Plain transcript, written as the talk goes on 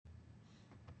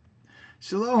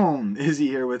Shalom! Izzy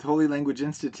here with Holy Language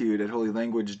Institute at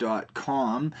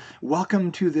holylanguage.com.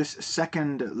 Welcome to this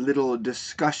second little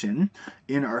discussion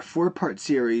in our four-part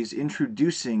series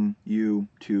introducing you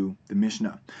to the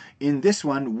Mishnah. In this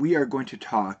one, we are going to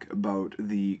talk about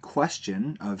the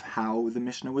question of how the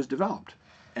Mishnah was developed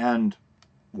and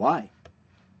why.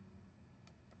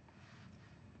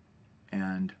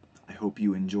 And I hope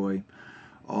you enjoy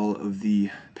all of the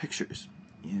pictures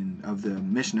of the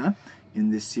Mishnah in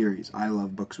this series. I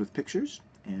love books with pictures,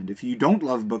 and if you don't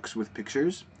love books with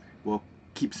pictures, we'll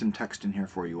keep some text in here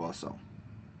for you also.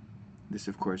 This,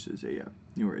 of course, is a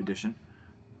newer edition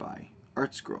by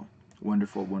ArtScroll,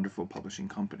 wonderful, wonderful publishing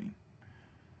company.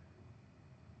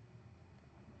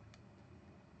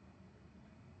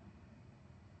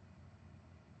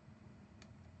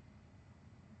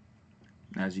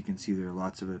 As you can see, there are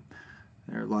lots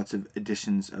of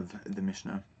editions of the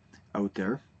Mishnah out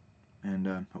there, and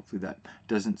hopefully that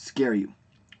doesn't scare you.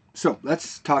 So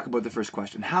let's talk about the first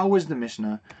question. How was the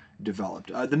Mishnah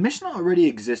developed? The Mishnah already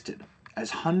existed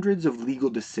as hundreds of legal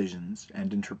decisions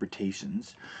and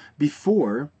interpretations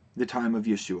before the time of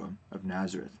Yeshua of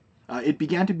Nazareth. It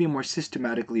began to be more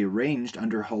systematically arranged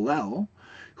under Hillel,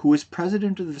 who was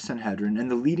president of the Sanhedrin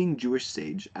and the leading Jewish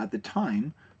sage at the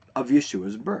time of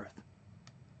Yeshua's birth.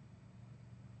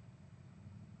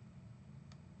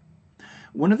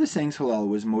 One of the sayings Hillel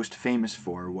was most famous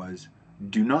for was,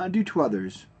 "Do not do to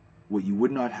others what you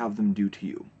would not have them do to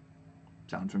you."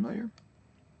 Sound familiar?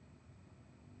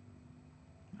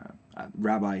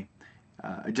 Rabbi,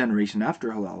 a generation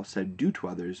after Hillel, said, "Do to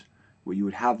others what you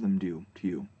would have them do to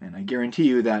you." And I guarantee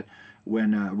you that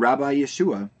when Rabbi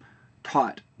Yeshua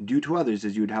taught, "Do to others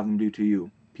as you would have them do to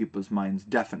you," people's minds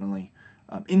definitely,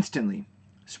 instantly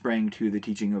sprang to the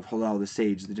teaching of Hillel the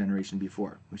sage the generation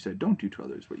before, who said, "Don't do to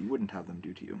others what you wouldn't have them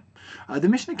do to you." The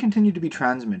Mishnah continued to be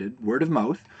transmitted, word of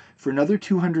mouth, for another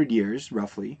 200 years,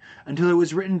 roughly, until it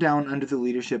was written down under the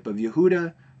leadership of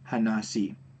Yehuda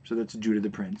HaNasi, so that's Judah the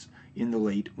Prince, in the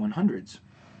late 100s.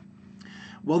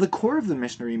 While the core of the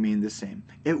Mishnah remained the same,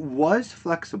 it was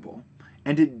flexible,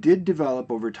 and it did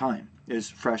develop over time, as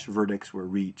fresh verdicts were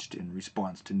reached in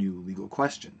response to new legal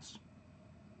questions.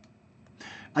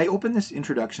 I open this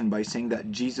introduction by saying that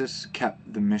Jesus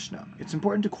kept the Mishnah. It's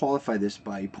important to qualify this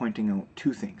by pointing out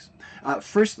two things.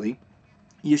 Firstly,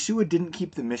 Yeshua didn't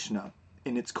keep the Mishnah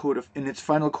in its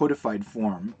final codified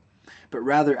form, but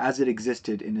rather as it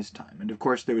existed in his time. And of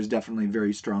course, there was definitely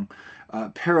very strong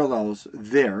parallels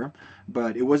there,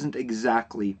 but it wasn't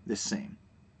exactly the same.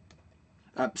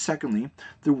 Secondly,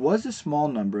 there was a small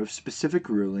number of specific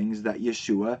rulings that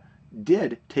Yeshua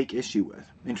did take issue with.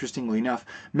 Interestingly enough,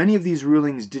 many of these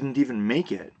rulings didn't even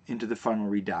make it into the final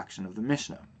redaction of the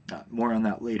Mishnah. More on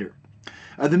that later.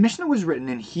 The Mishnah was written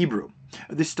in Hebrew.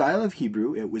 The style of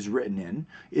Hebrew it was written in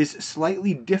is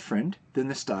slightly different than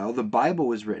the style the Bible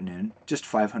was written in just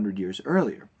 500 years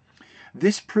earlier.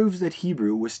 This proves that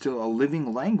Hebrew was still a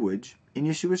living language in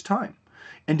Yeshua's time,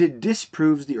 and it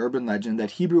disproves the urban legend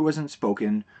that Hebrew wasn't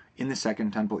spoken in the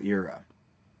Second Temple era.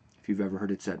 If you've ever heard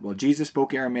it said, well, Jesus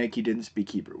spoke Aramaic, he didn't speak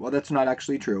Hebrew. Well, that's not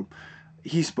actually true.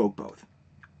 He spoke both.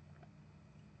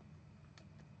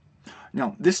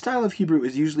 Now, this style of Hebrew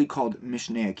is usually called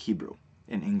Mishnaic Hebrew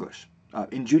in English.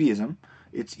 In Judaism,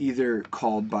 it's either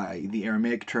called by the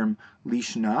Aramaic term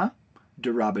Mishnah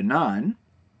d'Rabbanan,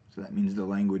 so that means the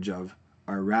language of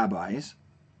our rabbis,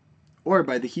 or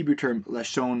by the Hebrew term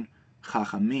Lashon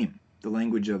Chachamim, the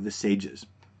language of the sages.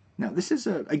 Now, this is,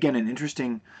 again, an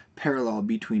interesting parallel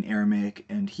between Aramaic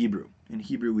and Hebrew. In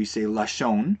Hebrew, we say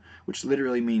lashon, which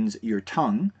literally means your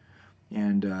tongue,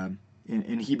 and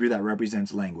in Hebrew, that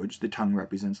represents language. The tongue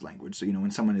represents language. So, when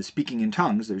someone is speaking in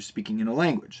tongues, they're speaking in a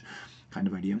language, kind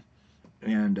of idea.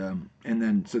 And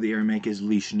then, so the Aramaic is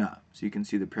lishna. So you can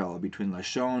see the parallel between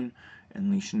lashon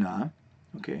and lishna.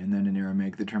 Okay, and then in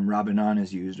Aramaic, the term rabbanan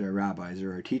is used, our rabbis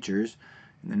or our teachers.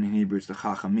 And then in Hebrew, it's the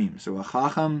chachamim. So a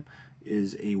chacham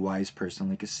is a wise person,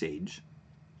 like a sage.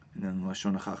 And then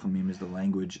Lashon HaChachamim is the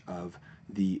language of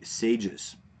the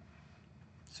sages.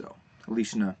 So,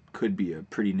 Lishna could be a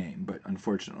pretty name, but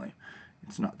unfortunately,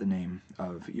 it's not the name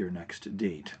of your next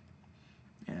date.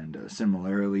 And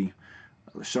similarly,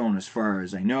 Lashon, as far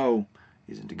as I know,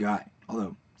 isn't a guy,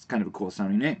 although it's kind of a cool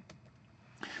sounding name.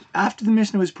 After the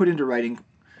Mishnah was put into writing,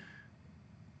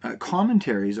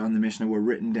 commentaries on the Mishnah were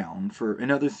written down for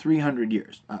another 300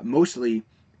 years, mostly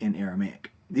in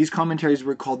Aramaic. These commentaries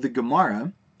were called the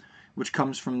Gemara, which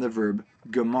comes from the verb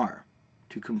gemar,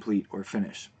 to complete or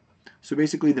finish. So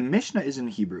basically the Mishnah is in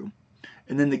Hebrew,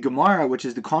 and then the Gemara, which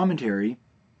is the commentary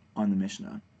on the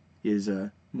Mishnah, is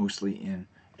mostly in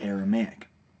Aramaic.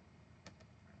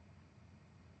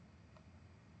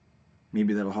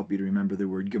 Maybe that'll help you to remember the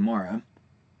word Gemara.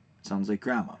 Sounds like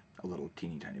grandma, a little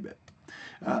teeny tiny bit.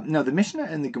 Now, the Mishnah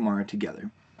and the Gemara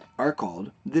together are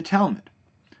called the Talmud.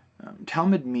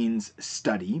 Talmud means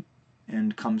study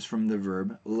and comes from the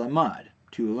verb lamad,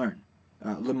 to learn.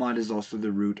 Lamad is also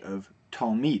the root of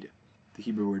talmid, the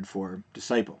Hebrew word for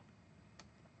disciple.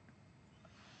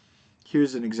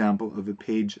 Here's an example of a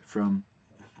page from,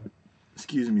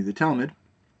 the Talmud,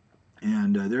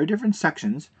 and there are different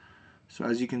sections. So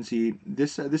as you can see,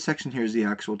 this section here is the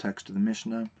actual text of the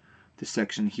Mishnah. This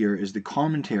section here is the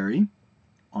commentary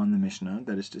on the Mishnah,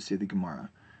 that is to say the Gemara.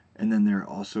 And then there are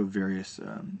also various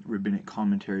rabbinic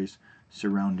commentaries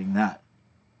surrounding that.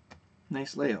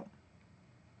 Nice layout.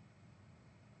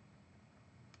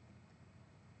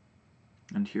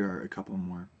 And here are a couple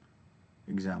more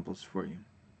examples for you.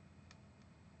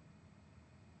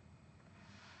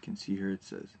 You can see here it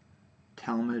says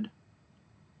Talmud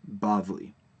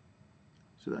Bavli.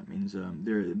 So that means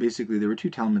there were two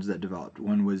Talmuds that developed.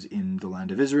 One was in the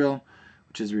land of Israel,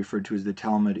 which is referred to as the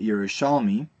Talmud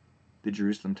Yerushalmi, the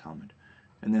Jerusalem Talmud.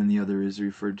 And then the other is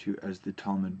referred to as the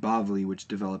Talmud Bavli, which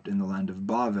developed in the land of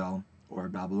Bavel, or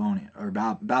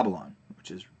Babylon,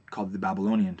 which is called the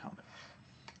Babylonian Talmud.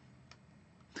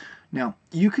 Now,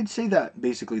 you could say that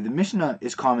basically the Mishnah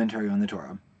is commentary on the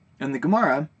Torah, and the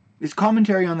Gemara is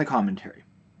commentary on the commentary.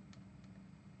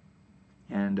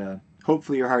 And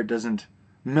hopefully your heart doesn't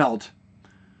melt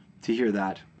to hear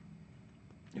that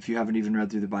if you haven't even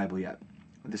read through the Bible yet.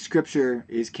 The Scripture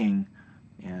is king,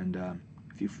 and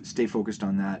if you stay focused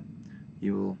on that,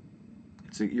 you're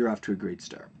off to a great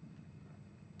start.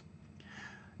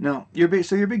 Now, your big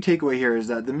takeaway here is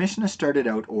that the Mishnah started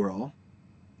out oral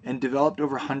and developed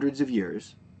over hundreds of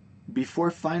years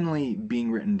before finally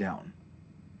being written down.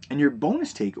 And your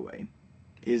bonus takeaway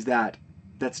is that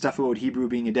stuff about Hebrew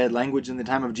being a dead language in the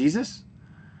time of Jesus,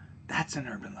 that's an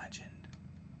urban legend.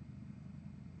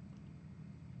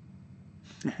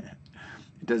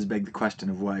 It does beg the question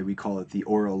of why we call it the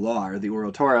oral law or the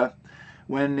oral Torah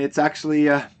when it's actually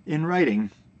in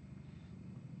writing.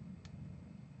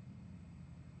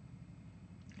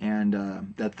 And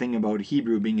that thing about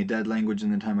Hebrew being a dead language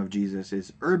in the time of Jesus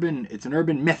is urban. It's an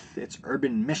urban myth. It's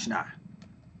urban Mishnah.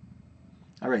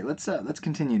 All right, let's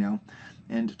continue now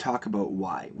and talk about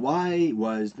why. Why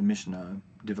was the Mishnah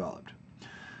developed?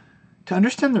 To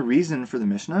understand the reason for the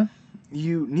Mishnah,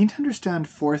 you need to understand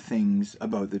four things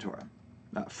about the Torah.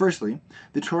 Firstly,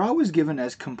 the Torah was given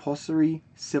as compulsory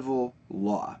civil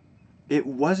law. It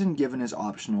wasn't given as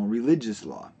optional religious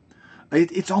law.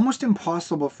 It's almost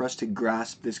impossible for us to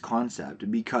grasp this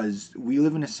concept because we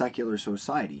live in a secular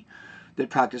society that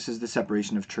practices the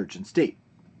separation of church and state.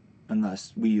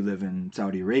 Unless we live in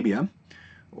Saudi Arabia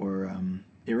or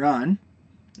Iran,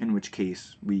 in which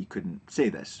case we couldn't say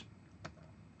this.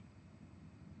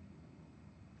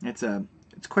 It's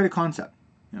quite a concept.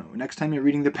 Next time you're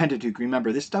reading the Pentateuch,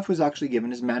 remember this stuff was actually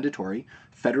given as mandatory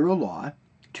federal law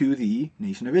to the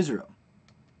nation of Israel.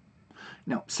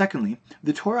 Now, secondly,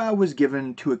 the Torah was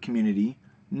given to a community,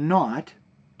 not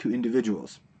to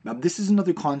individuals. Now, this is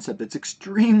another concept that's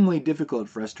extremely difficult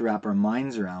for us to wrap our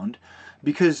minds around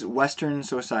because Western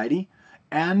society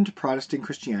and Protestant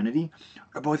Christianity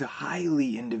are both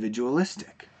highly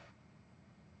individualistic.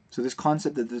 So this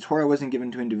concept that the Torah wasn't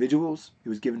given to individuals, it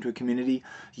was given to a community,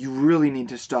 you really need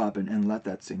to stop and let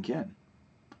that sink in.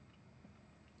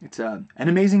 It's an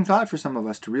amazing thought for some of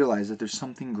us to realize that there's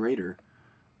something greater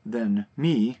than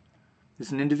me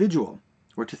as an individual,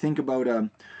 or to think about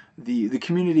the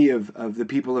community of the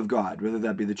people of God, whether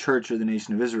that be the church or the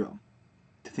nation of Israel,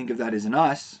 to think of that as an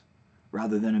us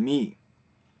rather than a me.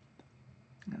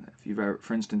 And if you've ever,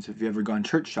 for instance, if you've ever gone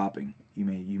church shopping, you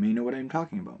may know what I'm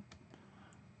talking about.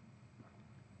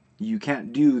 You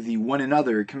can't do the one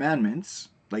another commandments,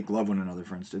 like love one another,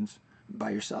 for instance, by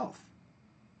yourself.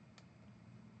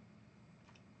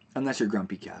 Unless you're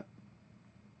Grumpy Cat.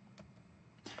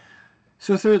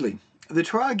 So thirdly, the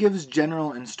Torah gives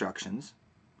general instructions,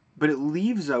 but it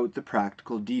leaves out the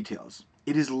practical details.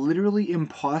 It is literally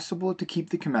impossible to keep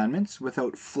the commandments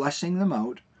without fleshing them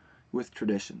out with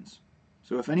traditions.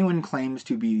 So if anyone claims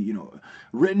to be,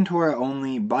 written Torah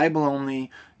only, Bible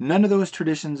only, none of those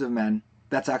traditions of men,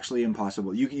 that's actually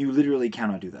impossible. You literally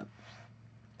cannot do that.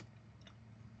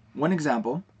 One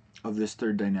example of this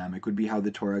third dynamic would be how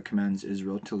the Torah commands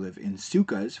Israel to live in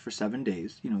sukkahs for 7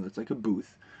 days. That's like a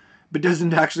booth, but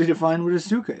doesn't actually define what a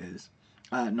sukkah is.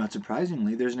 Not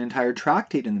surprisingly, there's an entire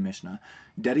tractate in the Mishnah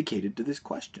dedicated to this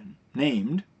question,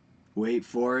 named, wait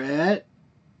for it,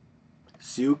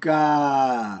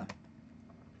 Sukkah.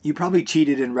 You probably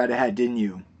cheated and read ahead, didn't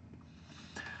you?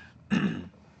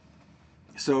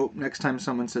 So next time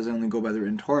someone says I only go by the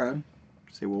written Torah,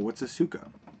 Say, well, what's a sukkah?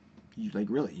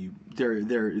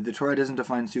 The Torah doesn't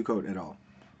define Sukkot at all.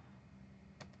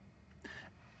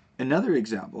 Another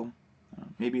example,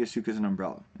 maybe a sukkah is an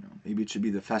umbrella. Maybe it should be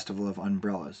the festival of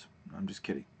umbrellas. I'm just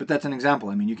kidding. But that's an example.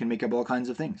 I mean, you can make up all kinds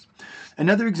of things.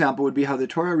 Another example would be how the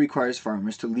Torah requires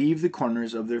farmers to leave the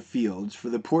corners of their fields for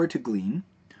the poor to glean,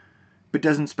 but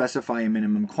doesn't specify a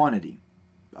minimum quantity.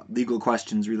 Legal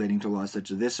questions relating to laws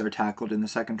such as this are tackled in the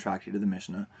second tractate of the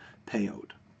Mishnah,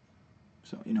 Peyot.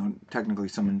 So, technically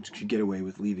someone could get away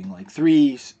with leaving like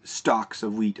 3 stalks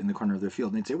of wheat in the corner of their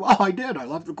field. And they'd say, well, I did. I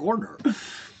left the corner.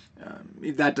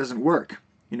 That doesn't work.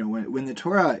 When the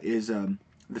Torah is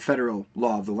the federal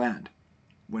law of the land,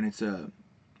 when it's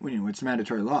it's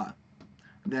mandatory law,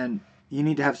 then you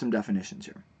need to have some definitions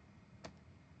here.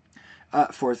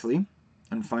 Fourthly,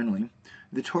 and finally,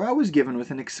 the Torah was given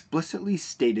with an explicitly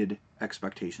stated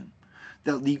expectation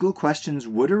that legal questions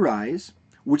would arise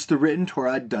which the written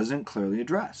Torah doesn't clearly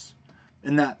address,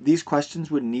 and that these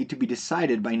questions would need to be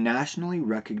decided by nationally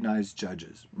recognized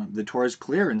judges. The Torah is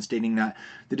clear in stating that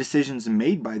the decisions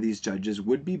made by these judges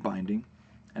would be binding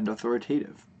and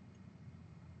authoritative.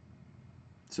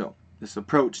 So, this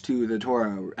approach to the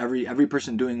Torah, every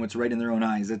person doing what's right in their own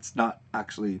eyes, that's not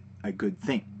actually a good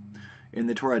thing. And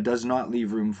the Torah does not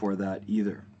leave room for that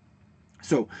either.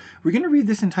 So, we're going to read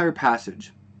this entire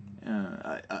passage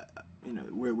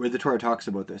where the Torah talks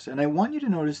about this. And I want you to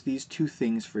notice these 2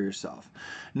 things for yourself.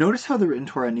 Notice how the written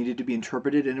Torah needed to be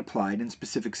interpreted and applied in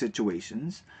specific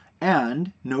situations.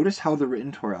 And notice how the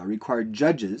written Torah required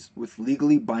judges with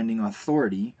legally binding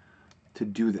authority to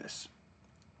do this.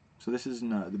 So this is in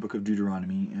the book of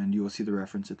Deuteronomy, and you will see the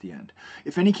reference at the end.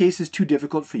 If any case is too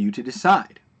difficult for you to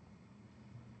decide,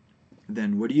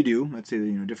 then what do you do? Let's say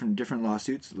different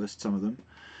lawsuits. List some of them.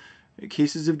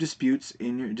 Cases of dispute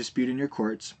in your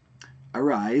courts.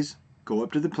 Arise, go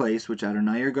up to the place which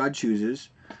Adonai your God chooses.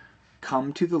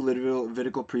 Come to the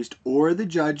Levitical priest or the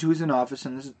judge who is in office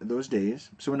in those days.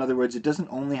 So in other words, it doesn't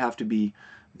only have to be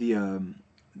the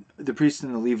priests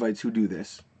and the Levites who do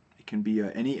this. It can be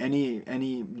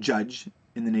any judge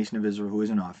in the nation of Israel who is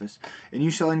in office. And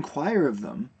you shall inquire of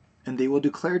them, and they will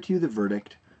declare to you the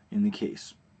verdict in the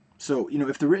case. So,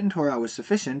 if the written Torah was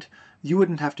sufficient, you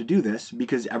wouldn't have to do this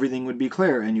because everything would be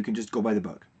clear and you can just go by the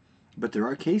book. But there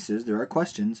are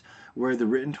questions where the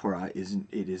written Torah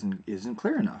isn't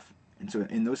clear enough. And so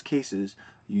in those cases,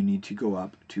 you need to go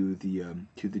up to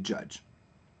the judge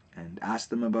and ask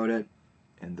them about it,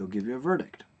 and they'll give you a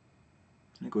verdict.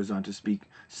 And it goes on to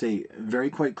say very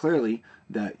quite clearly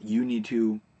that you need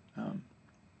to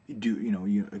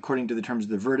according to the terms of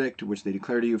the verdict, which they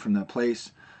declare to you from that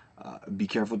place, be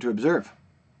careful to observe.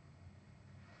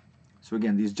 So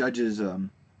again, these judges,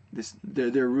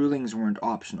 their rulings weren't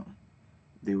optional;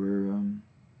 they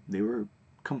were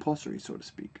compulsory, so to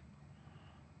speak,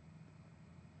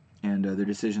 and their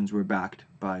decisions were backed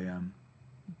by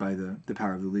the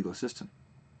power of the legal system.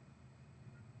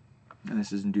 And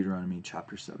this is in Deuteronomy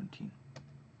chapter 17.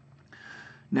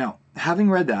 Now,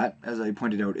 having read that, as I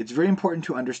pointed out, it's very important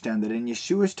to understand that in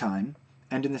Yeshua's time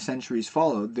and in the centuries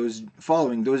following,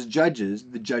 those judges,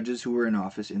 the judges who were in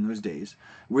office in those days,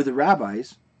 were the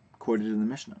rabbis quoted in the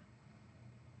Mishnah.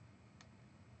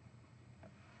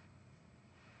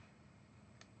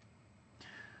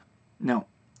 Now,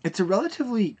 it's a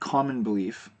relatively common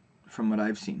belief, from what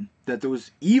I've seen, that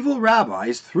those evil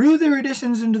rabbis threw their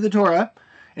additions into the Torah,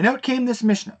 and out came this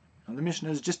Mishnah. Now, the Mishnah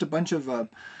is just a bunch of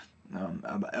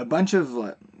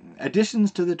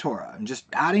additions to the Torah and just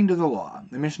adding to the law.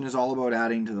 The Mishnah is all about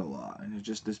adding to the law, and it's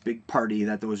just this big party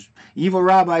that those evil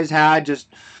rabbis had, just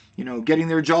getting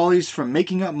their jollies from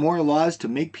making up more laws to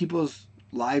make people's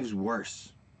lives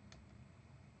worse.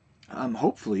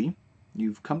 Hopefully,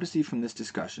 you've come to see from this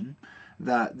discussion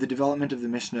that the development of the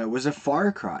Mishnah was a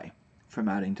far cry from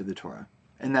adding to the Torah,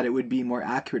 and that it would be more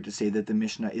accurate to say that the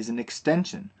Mishnah is an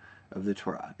extension of the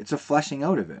Torah. It's a fleshing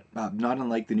out of it, not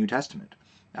unlike the New Testament,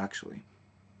 actually.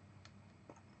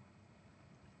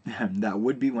 And that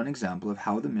would be one example of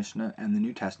how the Mishnah and the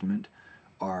New Testament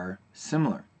are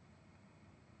similar.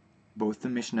 Both the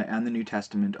Mishnah and the New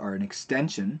Testament are an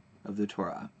extension of the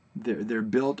Torah. They're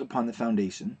built upon the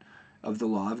foundation of the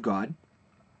law of God,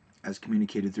 as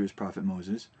communicated through his prophet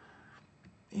Moses,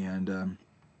 and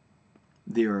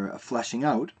they are a fleshing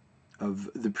out of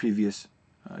the previous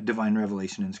divine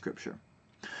revelation in Scripture.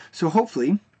 So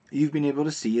hopefully you've been able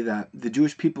to see that the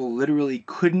Jewish people literally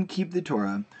couldn't keep the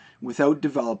Torah without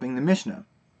developing the Mishnah,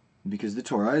 because the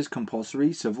Torah is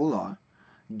compulsory civil law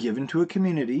given to a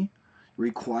community,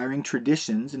 requiring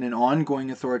traditions and an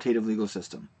ongoing authoritative legal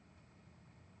system.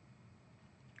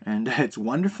 And it's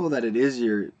wonderful that it is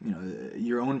your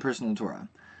own personal Torah,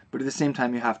 But at the same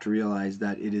time, you have to realize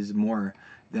that it is more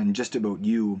than just about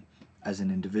you as an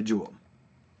individual.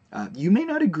 You may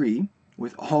not agree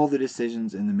with all the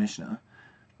decisions in the Mishnah,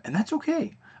 and that's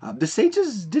okay. The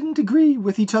sages didn't agree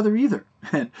with each other either.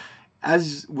 And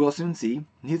as we'll soon see,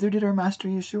 neither did our Master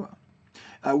Yeshua.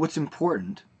 What's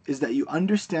important is that you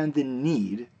understand the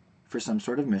need for some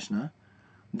sort of Mishnah,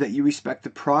 that you respect the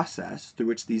process through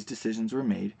which these decisions were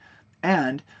made,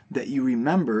 and that you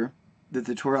remember that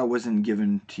the Torah wasn't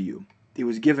given to you. It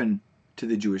was given to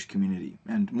the Jewish community.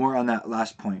 And more on that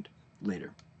last point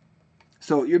later.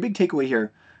 So your big takeaway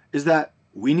here is that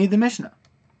we need the Mishnah.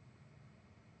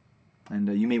 And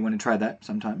you may want to try that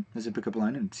sometime as a pickup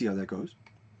line and see how that goes.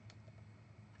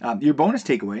 Your bonus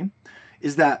takeaway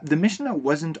is that the Mishnah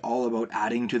wasn't all about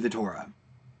adding to the Torah.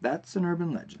 That's an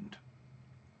urban legend.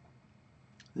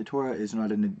 The Torah is not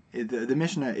the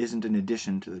Mishnah isn't an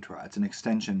addition to the Torah. It's an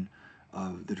extension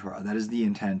of the Torah. That is the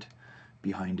intent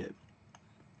behind it.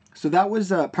 So that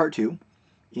was part 2.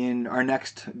 In our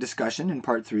next discussion, in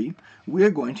part 3, we are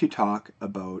going to talk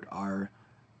about our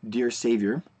dear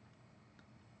Savior,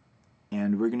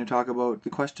 and we're going to talk about the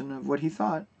question of what he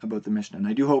thought about the Mishnah. And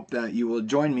I do hope that you will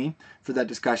join me for that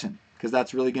discussion, because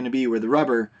that's really going to be where the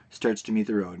rubber starts to meet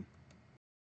the road.